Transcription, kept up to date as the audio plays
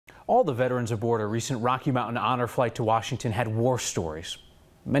All the veterans aboard a recent Rocky Mountain honor flight to Washington had war stories.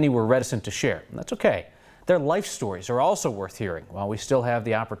 Many were reticent to share, and that's okay. Their life stories are also worth hearing while we still have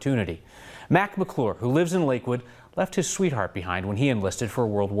the opportunity. Mac McClure, who lives in Lakewood, left his sweetheart behind when he enlisted for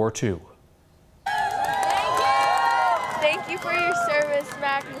World War II. Thank you for your service,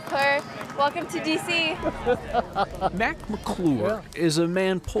 Mac McClure. Welcome to D.C. Mac McClure is a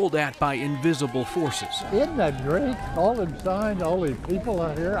man pulled at by invisible forces. Isn't that great? All them signs, all these people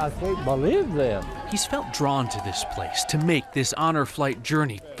out here, I can't believe them. He's felt drawn to this place to make this honor flight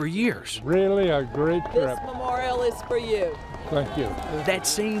journey for years. Really a great trip. This memorial is for you. Thank you. That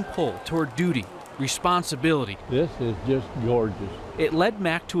same pull toward duty, responsibility. This is just gorgeous. It led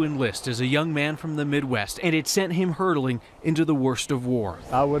Mac to enlist as a young man from the Midwest, and it sent him hurtling into the worst of war.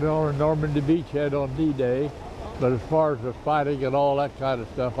 I went on Normandy beachhead on D-Day, but as far as the fighting and all that kind of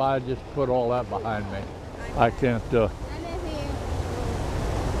stuff, I just put all that behind me. I can't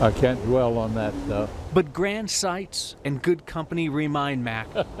dwell on that stuff. But grand sights and good company remind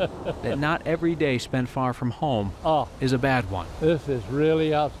Mac that not every day spent far from home is a bad one. This is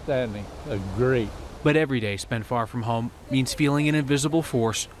really outstanding, great. But every day spent far from home means feeling an invisible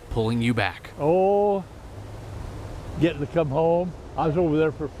force pulling you back. Oh, getting to come home. I was over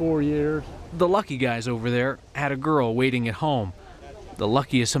there for 4 years. The lucky guys over there had a girl waiting at home. The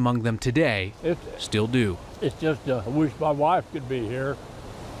luckiest among them today still do. It's just, I wish my wife could be here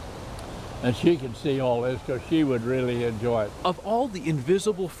and she can see all this, because she would really enjoy it. Of all the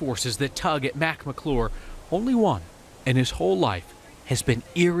invisible forces that tug at Mac McClure, only one in his whole life has been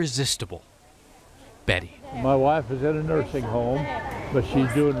irresistible. Betty. My wife is in a nursing home, but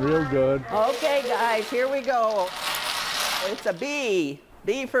she's doing real good. Okay, guys, here we go. It's a B.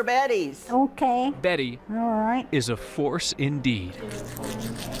 B for Betty's. Okay. Betty All right. is a force indeed.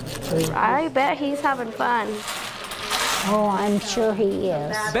 I bet he's having fun. Oh, I'm sure he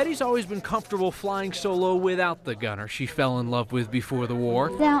is. Betty's always been comfortable flying solo without the gunner she fell in love with before the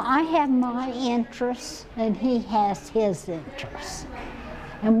war. Now, I have my interests, and he has his interests.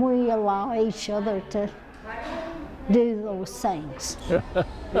 And we allow each other to do those things.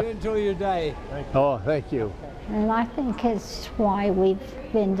 You enjoy your day. Oh, thank you. And I think it's why we've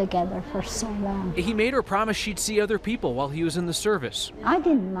been together for so long. He made her promise she'd see other people while he was in the service. I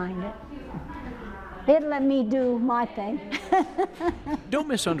didn't mind it. It let me do my thing. Don't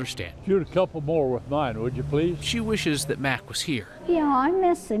misunderstand. Shoot a couple more with mine, would you please? She wishes that Mac was here. Yeah, I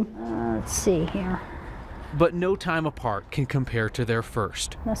miss him. Let's see here. But no time apart can compare to their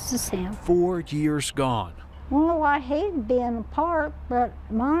first. This is him. 4 years gone. Well, I hated being apart, but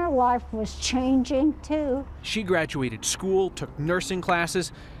my life was changing too. She graduated school, took nursing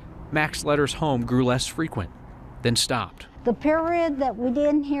classes. Mac's letters home grew less frequent, then stopped. The period that we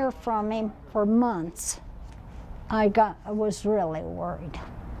didn't hear from him for months, I was really worried,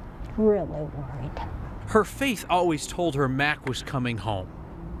 really worried. Her faith always told her Mac was coming home,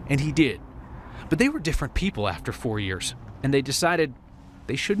 and he did. But they were different people after 4 years, and they decided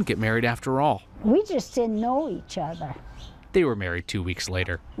they shouldn't get married after all. We just didn't know each other. They were married 2 weeks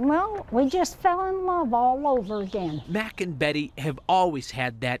later. Well, we just fell in love all over again. Mac and Betty have always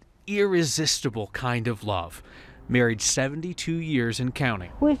had that irresistible kind of love. Married 72 years and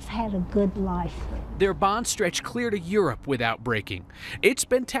counting. We've had a good life. Their bond stretched clear to Europe without breaking. It's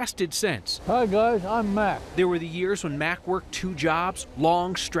been tested since. Hi guys, I'm Mac. There were the years when Mac worked 2 jobs,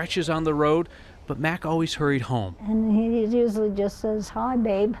 long stretches on the road, but Mac always hurried home. And he usually just says, hi,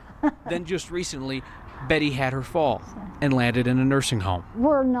 babe. Then just recently, Betty had her fall and landed in a nursing home.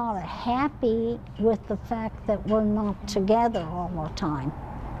 We're not happy with the fact that we're not together all the time.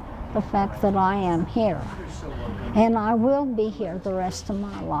 The fact that I am here. And I will be here the rest of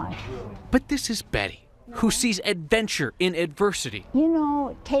my life. But this is Betty, who sees adventure in adversity. You know,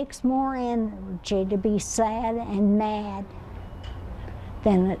 it takes more energy to be sad and mad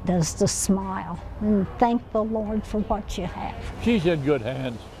than it does to smile. And thank the Lord for what you have. She's in good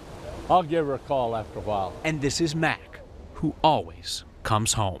hands. I'll give her a call after a while. And this is Mac, who always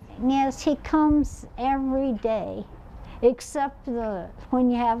comes home. Yes, he comes every day, except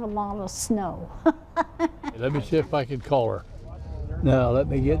when you have a lot of snow. Let me see if I can call her. Now, let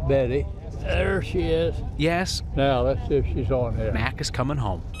me get Betty. There she is. Yes. Now, let's see if she's on here. Mac is coming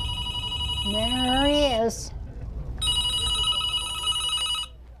home. There he is.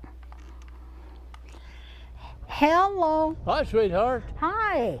 Hello. Hi, sweetheart.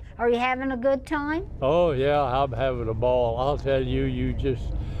 Hi. Are you having a good time? Oh, yeah, I'm having a ball. I'll tell you,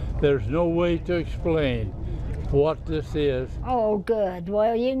 there's no way to explain what this is. Oh, good.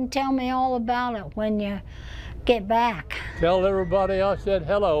 Well, you can tell me all about it when you get back. Tell everybody I said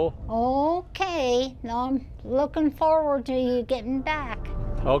hello. Okay. Now I'm looking forward to you getting back.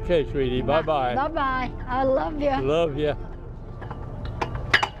 Okay, sweetie. Bye-bye. Bye-bye. I love you. Love you.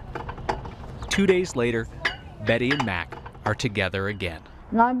 2 days later, Betty and Mac are together again.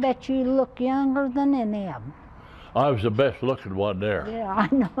 And I bet you look younger than any of them. I was the best looking one there. Yeah, I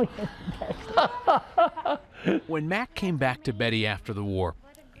know you're the When Mac came back to Betty after the war,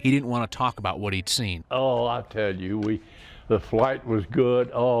 he didn't want to talk about what he'd seen. Oh, I tell you, the flight was good.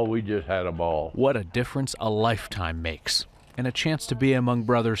 Oh, we just had a ball. What a difference a lifetime makes, and a chance to be among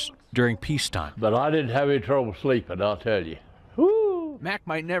brothers during peacetime. But I didn't have any trouble sleeping, I'll tell you. Woo! Mac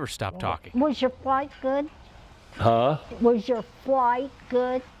might never stop talking. Was your flight good? Huh? Was your flight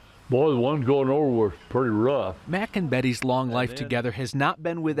good? Boy, the one going over was pretty rough. Mac and Betty's long life together has not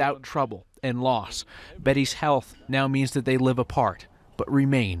been without trouble and loss. Betty's health now means that they live apart, but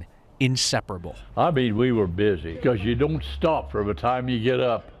remain inseparable. I mean, we were busy because you don't stop from the time you get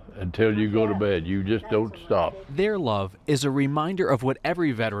up until you go to bed. You just don't stop. Their love is a reminder of what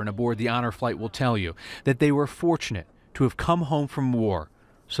every veteran aboard the honor flight will tell you, that they were fortunate to have come home from war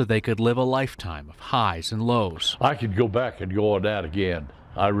so they could live a lifetime of highs and lows. I could go back and go on that again.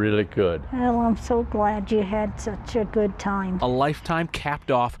 I really could. Well, I'm so glad you had such a good time. A lifetime capped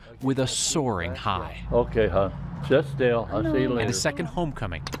off with a soaring high. Okay, hon. Sit still. I'll see you And later. a second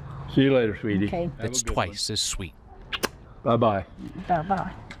homecoming See you later, sweetie. Okay, that's twice as sweet. Bye-bye.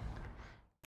 bye-bye.